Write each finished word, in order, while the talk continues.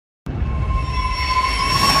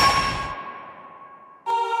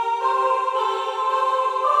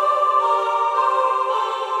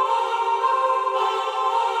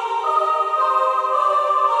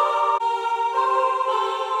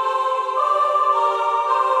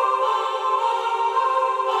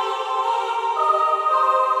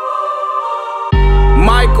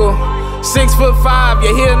6'5",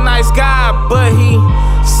 yeah, he a nice guy, but he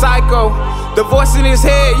psycho. The voice in his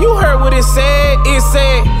head, you heard what it said. It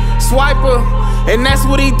said, swipe her, and that's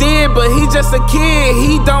what he did, but he just a kid.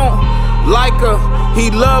 He don't like her,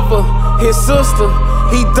 he love her. His sister,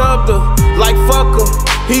 he dubbed her like fuck her.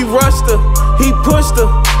 He rushed her, he pushed her,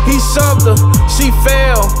 he shoved her. She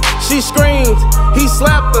fell, she screamed, he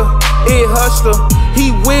slapped her, it hushed her.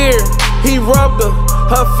 He weird, he rubbed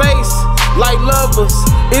her face like lovers.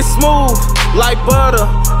 It's smooth like butter,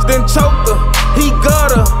 then choked her, he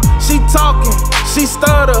gut her. She talking, she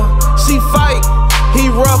stutter, she fight, he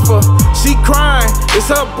rough her. She crying, it's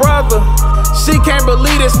her brother. She can't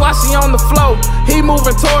believe this, why she on the floor. He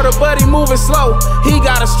moving toward her, but he moving slow. He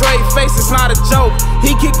got a straight face, it's not a joke.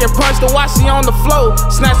 He kick and punch her while she on the floor.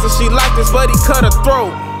 Snatched her, she like this, but he cut her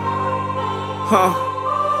throat.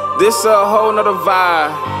 This a whole nother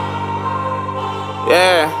vibe.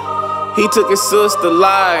 Yeah, he took his sister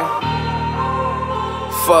life.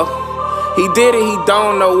 Fuck, he did it, he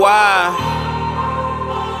don't know why.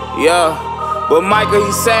 Yeah, but Michael,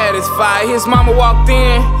 he satisfied. His mama walked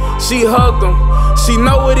in, she hugged him. She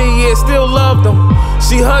know what he is, still loved him.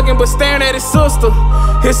 She hugging but staring at his sister.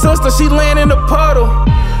 His sister, she laying in the puddle.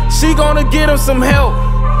 She gonna get him some help.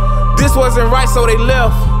 This wasn't right, so they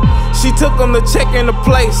left. She took him to check in the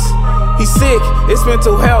place. He sick, it's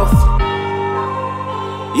mental health.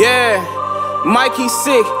 Yeah, Mike, he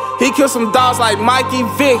sick. He killed some dogs like Mikey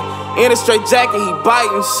Vick. In a straight jacket, he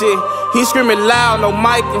biting shit. He screaming loud, no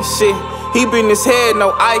mic and shit. He beating his head,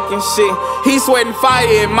 no Ike and shit. He sweating fire,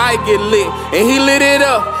 it might get lit. And he lit it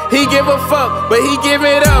up. He give a fuck, but he give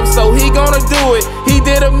it up, so he gonna do it. He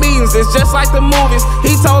did the meetings, it's just like the movies.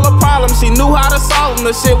 He told her problems, she knew how to solve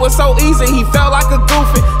them. The shit was so easy, he felt like a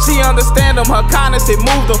goofy. She understand him, her kindness, it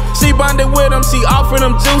moved him. She bonded with him, she offered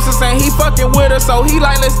him juices, and he fucking with her, so he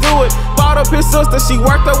like, let's do it. Bought up his sister, she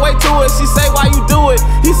worked her way to it. She say, why you do it?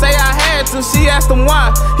 He say, I had to. She asked him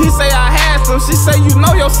why. He say, I had to. She say, you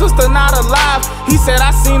know your sister not alive. He said,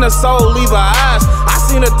 I seen her soul leave her eyes. I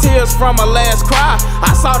seen her tears from her last cry.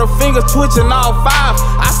 I saw the fingers twitching all five.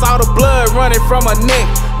 I saw the blood running from her neck.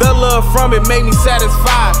 The love from it made me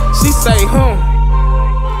satisfied. She say,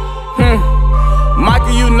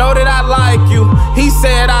 Michael, you know that I like you. He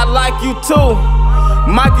said, I like you too.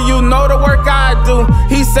 Michael, you know the work I do.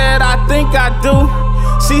 He said, I think I do.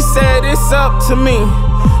 She said, it's up to me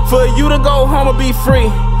for you to go home and be free.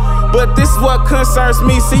 But this is what concerns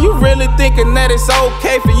me. See, you really thinking that it's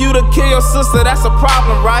okay for you to kill your sister? That's a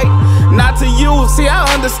problem, right? Not to you. See, I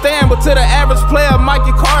understand, but to the average player, Mike,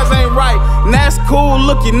 your cars ain't right. And that's cool,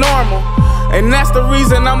 look, you normal. And that's the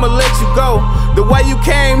reason I'ma let you go. The way you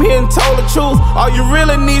came here and told the truth. All you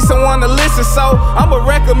really need someone to listen, so I'ma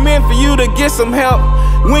recommend for you to get some help.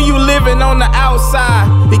 When you living on the outside,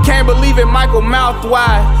 he can't believe it, Michael mouth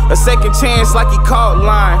wide. A second chance like he caught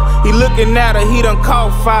line. He looking at her, he done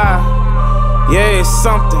caught fire. Yeah, it's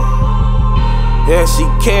something. Yeah, she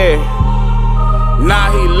cared.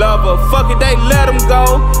 Nah, he love her. Fuck it, they let him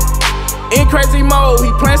go. In crazy mode, he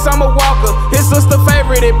playing Summer Walker. His sister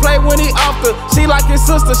favorite, it play when he off her. She like his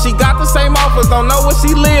sister, she got the same offers. Don't know where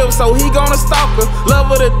she lives, so he gonna stalk her. Love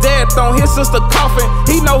her to death on his sister coffin.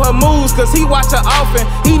 He know her moves, cause he watch her often.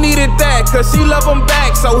 He needed that, cause she love him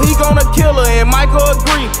back. So he gonna kill her, and Michael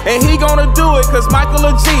agree. And he gonna do it, cause Michael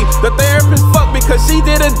a G. The therapist fuck because she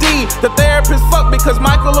did a D. The therapist fuck because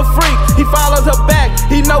Michael a freak. He followed her back,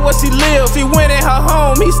 he know where she lives. He went in her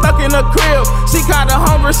home, he stuck in her crib. She kinda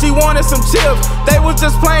hungry, she wanted some chips. They was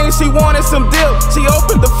just playing, she wanted some dip. She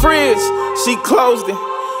opened the fridge, she closed it.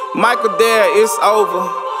 Michael there, it's over.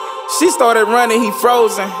 She started running, he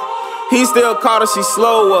frozen. He still caught her, she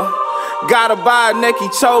slower. Got her by her neck, he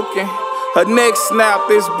choking. Her neck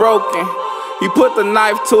snapped, it's broken. He put the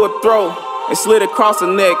knife to her throat and slid across her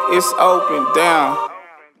neck, it's open, down.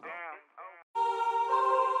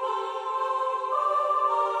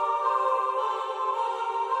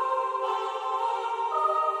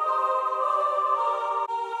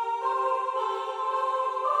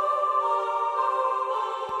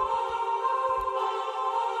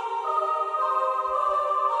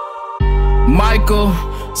 Michael,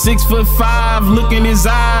 6'5", look in his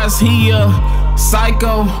eyes, he a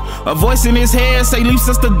psycho. A voice in his head say leave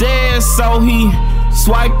sister dead, so he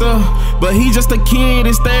swiped her. But he just a kid,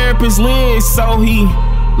 his therapist lives, so he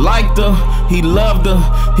liked her, he loved her,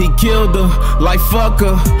 he killed her, like fuck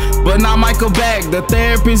her. But now Michael back, the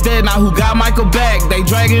therapist dead, now who got Michael back? They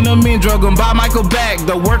dragging him in, drug him by Michael back.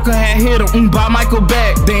 The worker had hit him, by Michael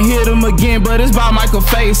back. Then hit him again, but it's by Michael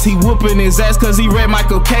face. He whooping his ass cause he read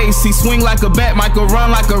Michael case. He swing like a bat, Michael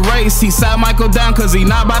run like a race. He sat Michael down cause he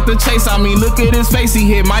not about to chase. I mean, look at his face, he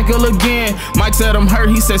hit Michael again. Mike said I'm hurt,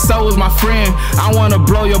 he said so is my friend. I wanna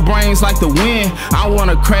blow your brains like the wind. I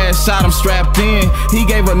wanna crash, shot him strapped in. He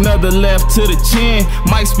gave another left to the chin.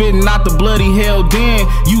 Mike spitting out the blood he held in.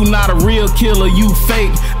 You not a real killer, you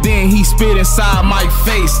fake. Then he spit inside Mike's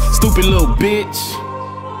face. Stupid little bitch.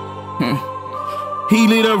 He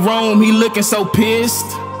leave the room, he looking so pissed.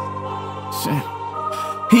 Shit.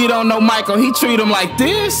 He don't know Michael, he treat him like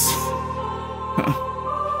this.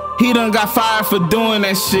 He done got fired for doing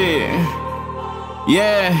that shit.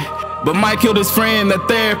 Yeah, but Mike killed his friend, the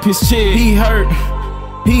therapist chick. He hurt,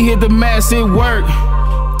 he hit the mess, it worked.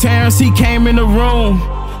 Terrence, he came in the room.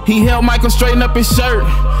 He helped Michael straighten up his shirt.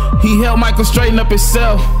 He helped Michael straighten up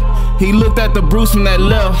himself. He looked at the bruise from that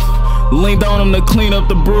left, leaned on him to clean up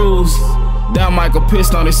the bruise. Damn, Michael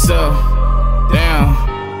pissed on himself.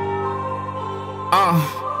 Damn.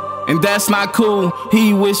 And that's not cool.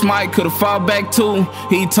 He wished Mike could've fought back too.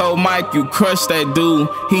 He told Mike, you crushed that dude.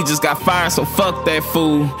 He just got fired, so fuck that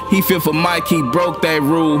fool. He feel for Mike, he broke that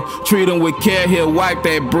rule. Treat him with care, he'll wipe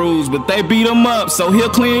that bruise. But they beat him up, so he'll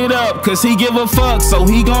clean it up. Cause he give a fuck, so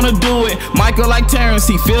he gonna do it. Michael like Terrence,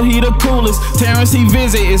 he feel he the coolest. Terrence he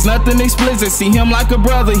visit, it's nothing explicit. See him like a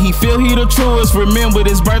brother, he feel he the truest. Remember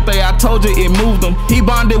this birthday, I told you it moved him. He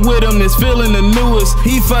bonded with him, this feeling the newest.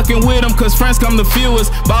 He fucking with him, cause friends come the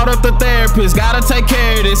fewest. Bought up the therapist, gotta take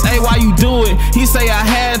care of this. Hey, why you do it? He say I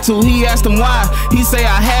had to. He asked him why. He say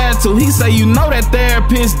I had to. He say you know that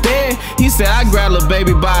therapist dead. He said I grabbed a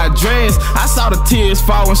baby by a dress. I saw the tears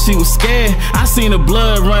fall when she was scared. I seen the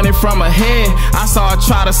blood running from her head. I saw her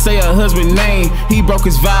try to say her husband's name. He broke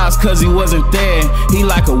his vows cause he wasn't there. He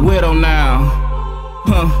like a widow now.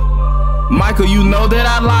 Michael, you know that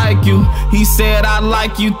I like you. He said I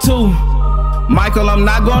like you too. Michael, I'm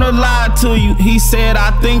not gonna lie to you. He said,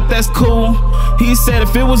 I think that's cool. He said,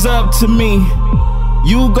 if it was up to me,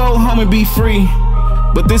 you go home and be free.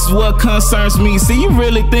 But this is what concerns me. See, you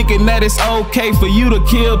really thinking that it's okay for you to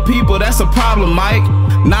kill people? That's a problem, Mike.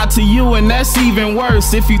 Not to you, and that's even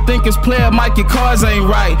worse. If you think it's player, Mike, your cards ain't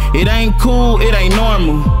right. It ain't cool, it ain't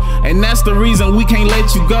normal. And that's the reason we can't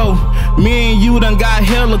let you go. Me and you done got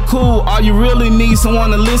hella cool. All you really need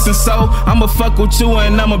someone to listen, so I'ma fuck with you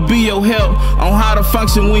and I'ma be your help on how to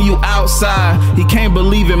function when you outside. He can't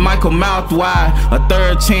believe it, Michael mouth wide. A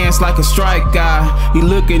third chance like a strike guy. He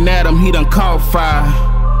looking at him, he done caught fire.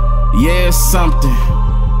 Yeah, it's something.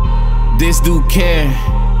 This dude care.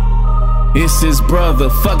 It's his brother.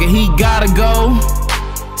 Fuck it, he gotta go.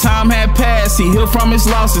 Time had passed, he healed from his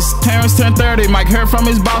losses. Terrence turned 30, Mike heard from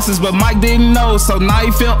his bosses. But Mike didn't know, so now he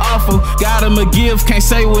feel awful. Got him a gift, can't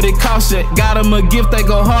say what it cost yet. Got him a gift that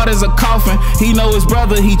go hard as a coffin. He know his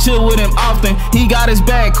brother, he chill with him often. He got his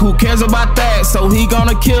back, who cares about that? So he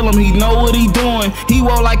gonna kill him, he know what he doing. He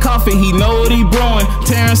woke like coffee, he know what he brewing.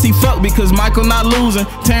 Terrence he fuck because Michael not losing.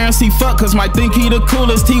 Terrence he fuck cause Mike think he the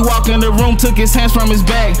coolest. He walked in the room, took his hands from his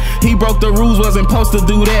back. He broke the rules, wasn't supposed to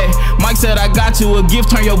do that. Mike said I got you a gift,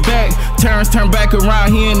 turn your back. Terrence turned back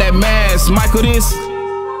around, he in that mask. Michael this,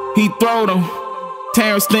 he throwed him.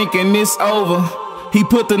 Terrence thinking it's over. He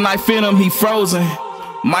put the knife in him, he frozen.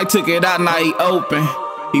 Mike took it out, now he open.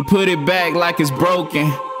 He put it back like it's broken.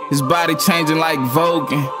 His body changing like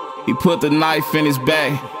Vogan. He put the knife in his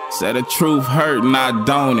back. Said the truth hurt, now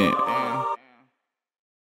don't it?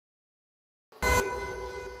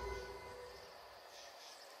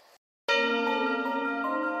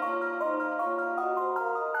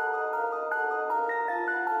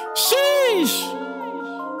 Sheesh.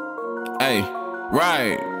 Hey,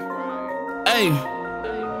 right.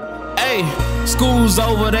 Hey, school's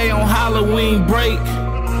over, they on Halloween break.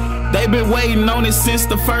 They been waiting on it since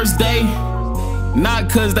the first day. Not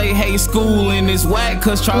cause they hate school and it's whack,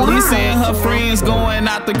 cause Charlize and her friends going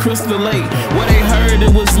out the Crystal Lake, where they heard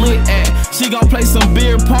it was lit at. She gon' play some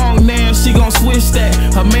beer pong, now she gon' switch that.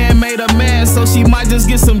 Her man made her mad, so she might just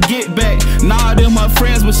get some get back. Nah, them her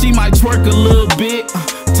friends, but she might twerk a little bit,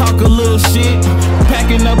 talk a little shit.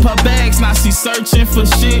 Packing up her bags, now she searching for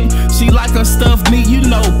shit. She like her stuff neat, you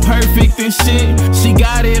know, perfect and shit. She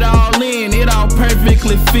got it all in, it all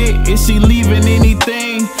perfectly fit. Is she leaving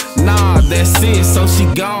anything? Nah, that's it, so she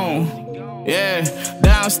gone. Yeah,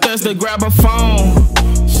 downstairs to grab her phone.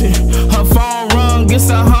 Her phone rung, it's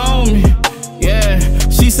her homie. Yeah,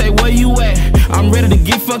 she say, where you at? I'm ready to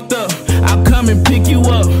get fucked up. I'll come and pick you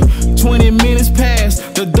up. 20 minutes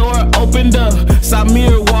passed, the door opened up.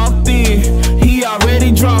 Samir walked in, he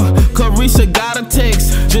already drunk. Carisha got a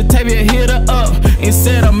text, Jatavia hit her up and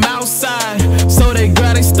said I'm outside, so they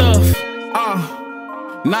grab their stuff.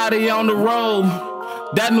 Now they on the road.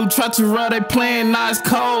 That new Trapp Tarell they playing, now it's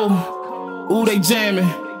cold. Ooh, they jamming,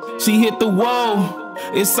 she hit the wall.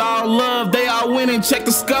 It's all love, they all winning, check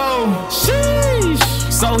the score. Sheesh.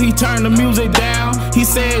 So he turned the music down. He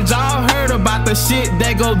said, y'all heard about the shit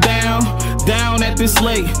that go down at this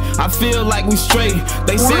lake. I feel like we straight.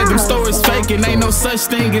 They said them stories fake and ain't no such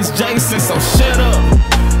thing as Jason, so shut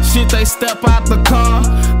up. Shit, they step out the car.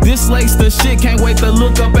 This lake's the shit, can't wait to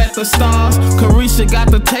look up at the stars. Carisha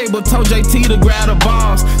got the table, told JT to grab the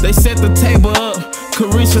balls. They set the table up,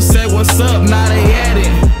 Carisha said what's up, now they at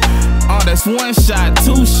it. Oh, that's one shot,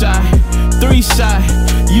 two shot, three shot,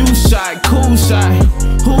 you shot, cool shot,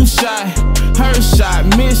 who shot, her shot,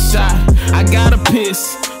 miss shot. I gotta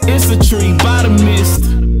piss, it's a tree by the mist.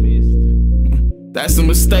 That's a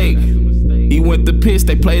mistake. He went to piss,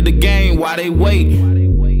 they played the game while they wait.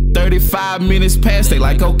 35 minutes past, they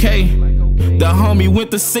like okay. The homie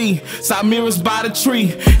went to see Samira's by the tree.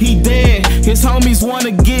 He dead, his homies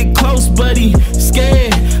wanna get close, but he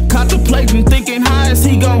scared. Contemplating, thinking how is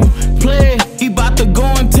he gon' play it? He bout to go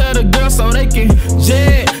and tell the girl so they can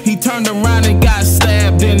jet. He turned around and got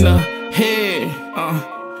stabbed in the head.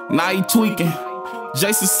 Now he tweaking.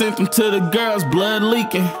 Jason sent him to the girls, blood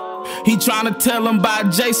leaking. He tryna tell him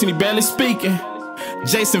about Jason, he barely speaking.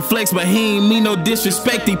 Jason flex, but he ain't mean no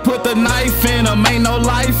disrespect. He put the knife in him, ain't no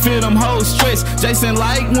life in them hoes stress. Jason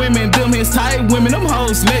like women, them his type women, them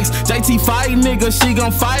hoes next. JT fight nigga, she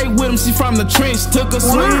gon' fight with him, she from the trench. Took a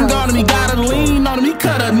swing on him, he gotta lean on him, he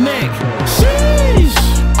cut her neck. Sheesh.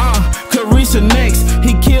 Carisha next,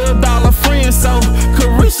 he killed all her friends, so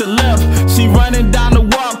Carisha left. She running down the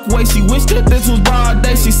walkway, she wished that this was broad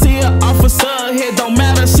day. She see an officer ahead, don't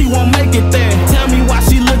matter, she won't make it there. Tell me why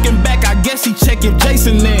she looking back, I guess she check if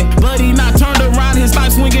Jason there. But he not turned around, his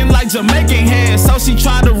knife swinging like Jamaican hair. So she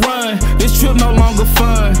tried to run